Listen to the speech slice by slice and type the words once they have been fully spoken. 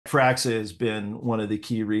FRAXA has been one of the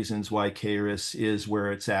key reasons why Kaerus is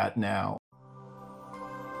where it's at now.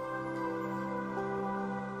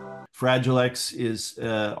 Fragile X is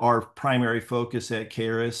our primary focus at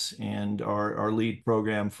Kaerus, and our lead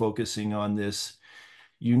program focusing on this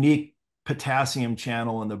unique potassium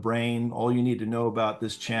channel in the brain. All you need to know about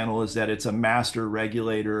this channel is that it's a master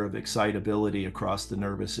regulator of excitability across the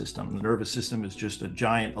nervous system. The nervous system is just a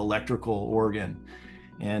giant electrical organ.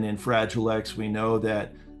 And in Fragile X, we know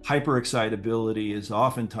that hyperexcitability is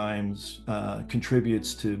oftentimes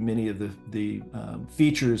contributes to many of the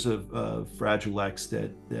features of Fragile X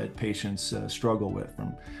that patients struggle with,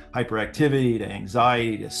 from hyperactivity to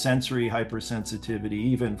anxiety to sensory hypersensitivity,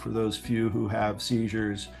 even for those few who have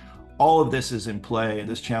seizures. All of this is in play, and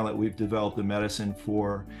this channel that we've developed a medicine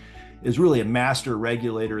for is really a master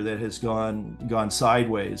regulator that has gone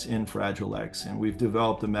sideways in Fragile X, and we've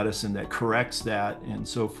developed a medicine that corrects that. And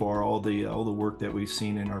so far, all the work that we've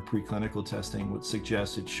seen in our preclinical testing would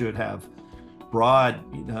suggest it should have broad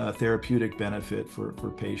therapeutic benefit for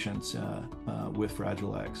patients with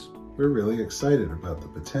Fragile X. We're really excited about the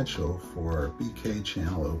potential for BK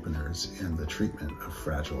channel openers in the treatment of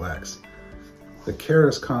Fragile X. The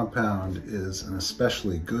Kaerus compound is an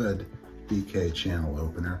especially good BK channel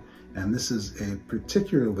opener, and this is a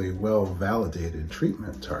particularly well-validated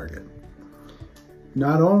treatment target.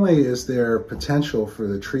 Not only is there potential for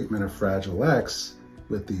the treatment of Fragile X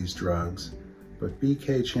with these drugs, but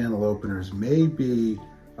BK channel openers may be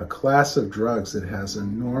a class of drugs that has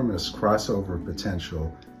enormous crossover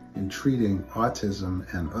potential in treating autism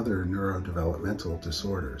and other neurodevelopmental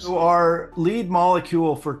disorders. So our lead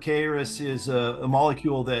molecule for Kaerus is a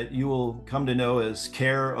molecule that you will come to know as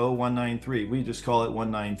KARE-0193. We just call it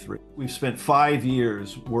 193. We've spent 5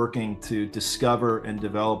 years working to discover and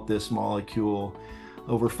develop this molecule.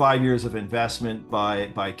 Over 5 years of investment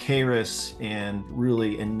by Kaerus, and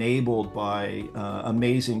really enabled by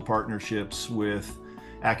amazing partnerships with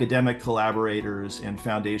academic collaborators and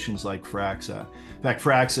foundations like FRAXA. In fact,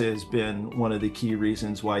 FRAXA has been one of the key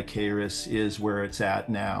reasons why Kaerus is where it's at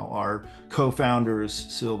now. Our co-founders,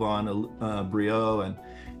 Sylvain Briot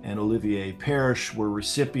and Olivier Perche, were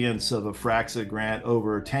recipients of a FRAXA grant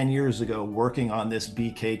over 10 years ago working on this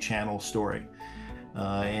BK channel story.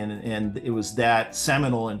 And it was that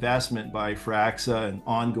seminal investment by FRAXA and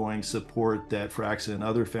ongoing support that FRAXA and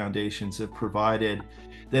other foundations have provided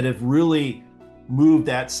that have really moved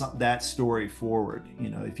that story forward. You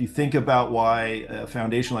know, if you think about why a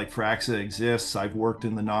foundation like FRAXA exists, I've worked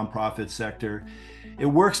in the nonprofit sector. It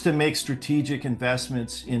works to make strategic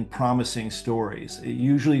investments in promising stories,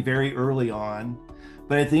 usually very early on.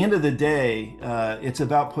 But at the end of the day, it's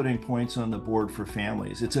about putting points on the board for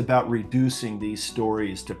families. It's about reducing these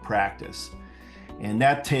stories to practice. And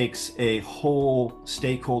that takes a whole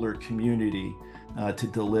stakeholder community to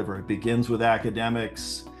deliver. It begins with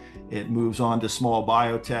academics. It moves on to small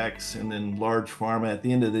biotechs and then large pharma. At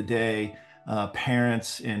the end of the day,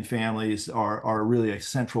 parents and families are really a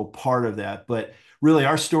central part of that. But really,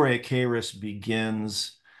 our story at Kaerus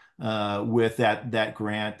begins with that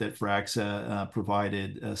grant that FRAXA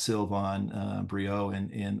provided Sylvain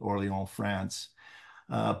Briot in Orléans, France.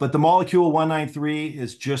 But the molecule 193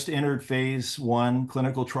 has just entered phase 1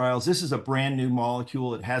 clinical trials. This is a brand new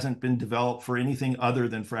molecule. It hasn't been developed for anything other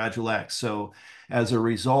than Fragile X. So as a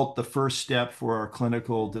result, the first step for our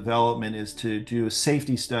clinical development is to do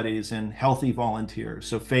safety studies in healthy volunteers.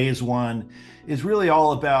 So phase 1 is really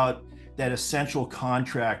all about that essential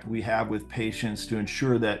contract we have with patients to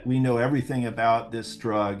ensure that we know everything about this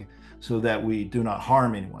drug so that we do not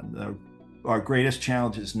harm anyone. Our greatest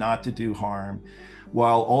challenge is not to do harm,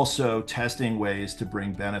 while also testing ways to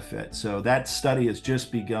bring benefit. So that study has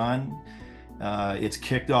just begun. It's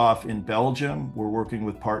kicked off in Belgium. We're working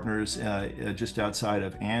with partners just outside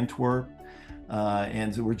of Antwerp.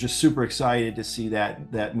 And we're just super excited to see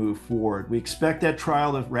that move forward. We expect that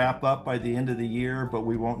trial to wrap up by the end of the year, but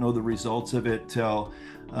we won't know the results of it till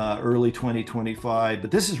early 2025.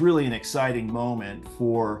 But this is really an exciting moment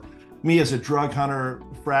for me as a drug hunter,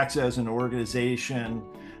 FRAXA as an organization,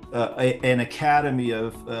 an academy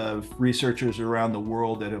of researchers around the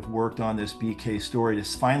world that have worked on this BK story, to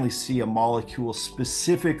finally see a molecule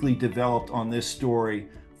specifically developed on this story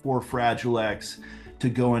for Fragile X to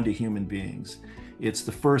go into human beings. It's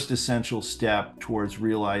the first essential step towards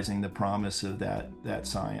realizing the promise of that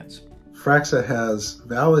science. FRAXA has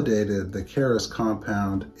validated the Kaerus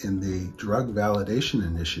compound in the Drug Validation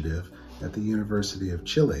Initiative at the University of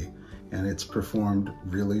Chile, and it's performed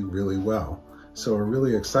really, really well. So we're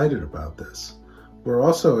really excited about this. We're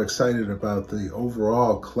also excited about the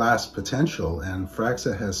overall class potential, and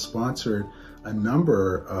FRAXA has sponsored a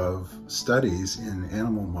number of studies in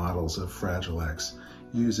animal models of Fragile X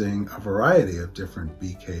using a variety of different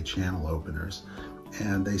BK channel openers,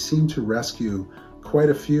 and they seem to rescue quite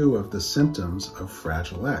a few of the symptoms of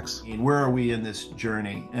Fragile X. Where are we in this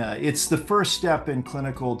journey? It's the first step in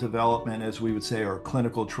clinical development, as we would say, or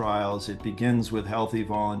clinical trials. It begins with healthy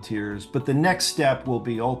volunteers, but the next step will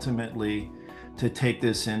be ultimately to take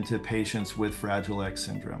this into patients with Fragile X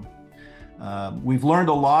syndrome. We've learned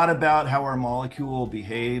a lot about how our molecule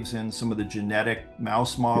behaves in some of the genetic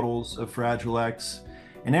mouse models of Fragile X.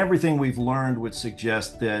 And everything we've learned would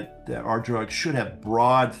suggest that our drug should have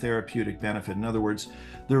broad therapeutic benefit. In other words,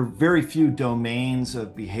 there are very few domains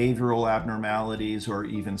of behavioral abnormalities or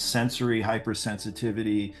even sensory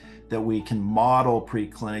hypersensitivity that we can model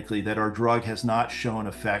preclinically that our drug has not shown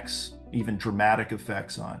effects, even dramatic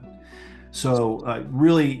effects on. So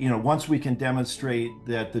really, once we can demonstrate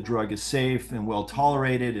that the drug is safe and well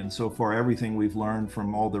tolerated, and so far everything we've learned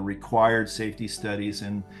from all the required safety studies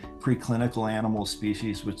in preclinical animal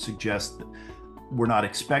species would suggest that we're not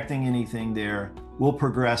expecting anything there, we'll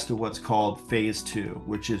progress to what's called phase 2,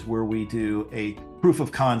 which is where we do a proof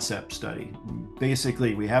of concept study.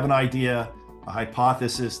 Basically, we have an idea, a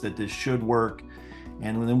hypothesis that this should work,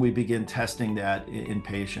 and then we begin testing that in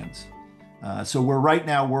patients. So we're right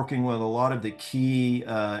now working with a lot of the key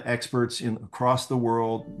experts across the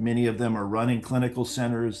world. Many of them are running clinical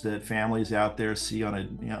centers that families out there see on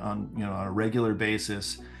a regular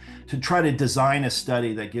basis, to try to design a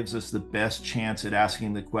study that gives us the best chance at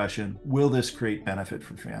asking the question, will this create benefit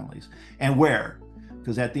for families? And where?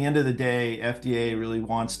 Because at the end of the day, FDA really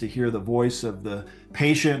wants to hear the voice of the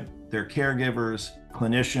patient, their caregivers,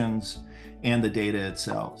 clinicians, and the data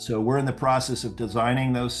itself. So we're in the process of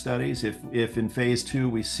designing those studies. If in phase 2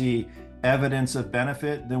 we see evidence of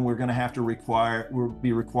benefit, then we're going to have to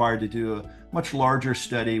be required to do a much larger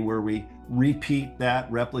study where we replicate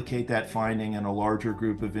that finding in a larger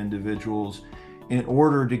group of individuals in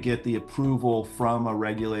order to get the approval from a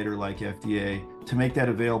regulator like FDA to make that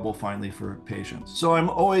available finally for patients. So I'm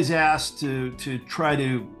always asked to try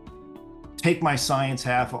to take my science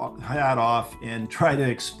hat off and try to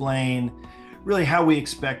explain really how we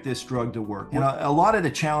expect this drug to work. A lot of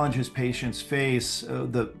the challenges patients face,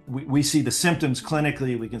 we see the symptoms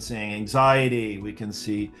clinically. We can see anxiety, we can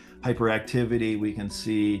see hyperactivity, we can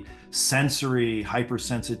see sensory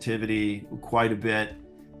hypersensitivity quite a bit.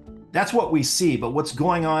 That's what we see, but what's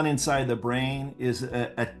going on inside the brain is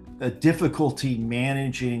a difficulty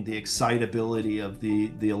managing the excitability of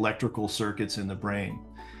the electrical circuits in the brain.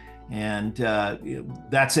 And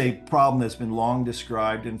that's a problem that's been long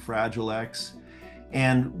described in Fragile X.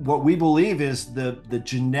 And what we believe is the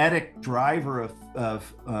genetic driver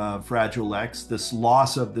of Fragile X, this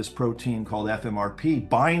loss of this protein called FMRP,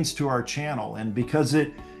 binds to our channel. And because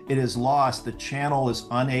it is lost, the channel is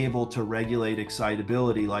unable to regulate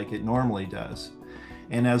excitability like it normally does.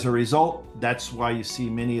 And as a result, that's why you see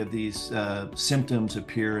many of these symptoms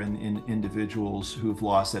appear in individuals who've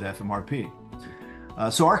lost that FMRP.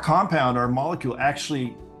 So our compound, our molecule,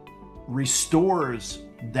 actually restores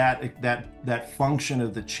that function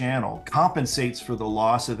of the channel, compensates for the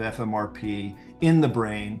loss of FMRP in the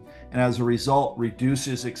brain, and as a result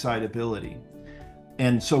reduces excitability.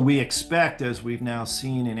 And so we expect, as we've now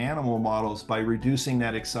seen in animal models, by reducing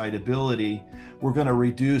that excitability, we're going to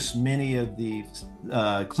reduce many of the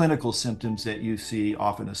clinical symptoms that you see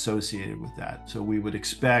often associated with that. So we would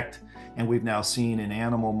expect, and we've now seen in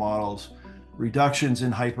animal models, reductions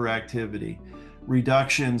in hyperactivity,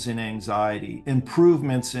 reductions in anxiety,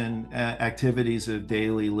 improvements in activities of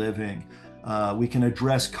daily living. We can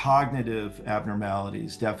address cognitive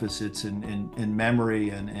abnormalities, deficits in memory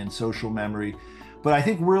and social memory. But I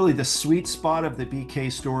think really the sweet spot of the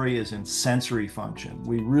BK story is in sensory function.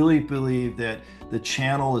 We really believe that the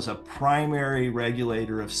channel is a primary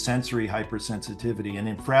regulator of sensory hypersensitivity. And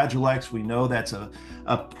in Fragile X, we know that's a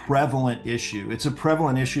prevalent issue. It's a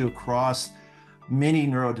prevalent issue across many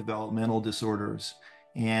neurodevelopmental disorders.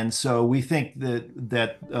 And so we think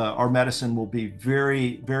that our medicine will be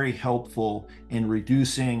very, very helpful in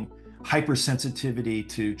reducing hypersensitivity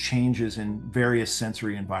to changes in various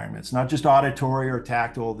sensory environments, not just auditory or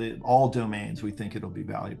tactile, all domains we think it'll be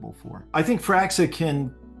valuable for. I think FRAXA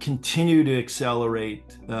can continue to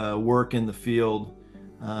accelerate work in the field,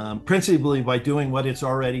 principally by doing what it's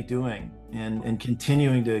already doing and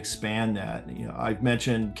continuing to expand that. I've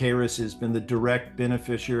mentioned Kaerus has been the direct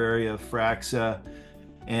beneficiary of FRAXA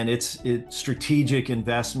and its strategic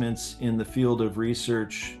investments in the field of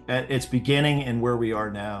research at its beginning and where we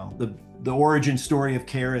are now. The origin story of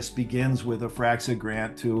Kaerus begins with a FRAXA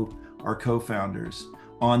grant to our co-founders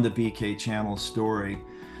on the BK channel story.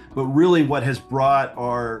 But really what has brought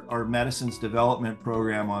our medicines development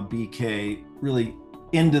program on BK really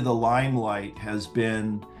into the limelight has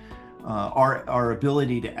been our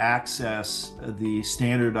ability to access the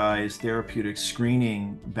standardized therapeutic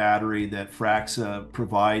screening battery that FRAXA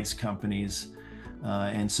provides companies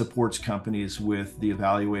and supports companies with the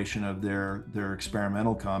evaluation of their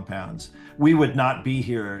experimental compounds. We would not be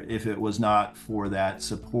here if it was not for that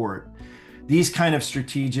support. These kind of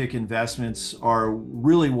strategic investments are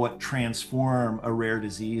really what transform a rare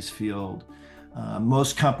disease field.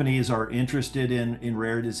 Most companies are interested in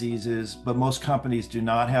rare diseases, but most companies do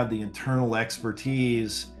not have the internal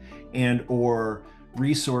expertise and or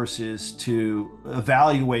resources to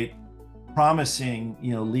evaluate promising,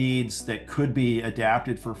 leads that could be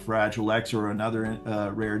adapted for Fragile X or another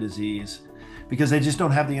rare disease, because they just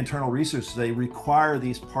don't have the internal resources. They require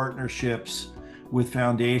these partnerships with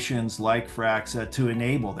foundations like FRAXA to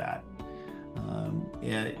enable that.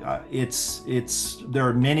 There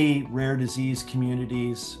are many rare disease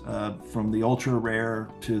communities, from the ultra rare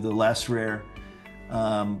to the less rare,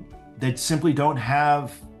 that simply don't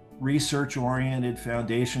have research-oriented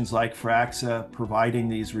foundations like FRAXA providing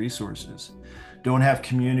these resources, don't have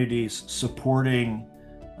communities supporting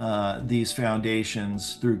these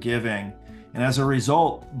foundations through giving. And as a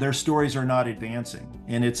result, their stories are not advancing.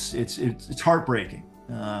 And it's heartbreaking.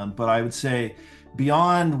 But I would say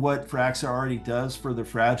beyond what FRAXA already does for the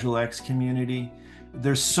Fragile X community,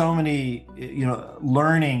 there's so many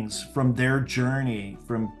learnings from their journey,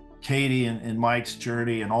 from Katie and Mike's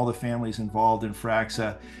journey and all the families involved in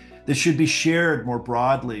FRAXA, that should be shared more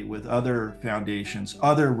broadly with other foundations,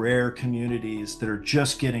 other rare communities that are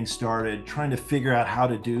just getting started, trying to figure out how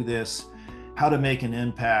to do this, how to make an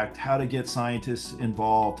impact, how to get scientists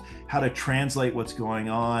involved, how to translate what's going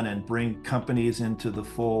on and bring companies into the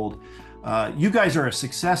fold. You guys are a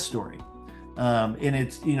success story. And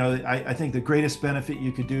I think the greatest benefit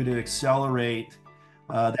you could do to accelerate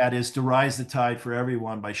that is to rise the tide for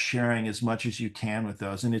everyone by sharing as much as you can with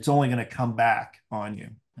those. And it's only going to come back on you.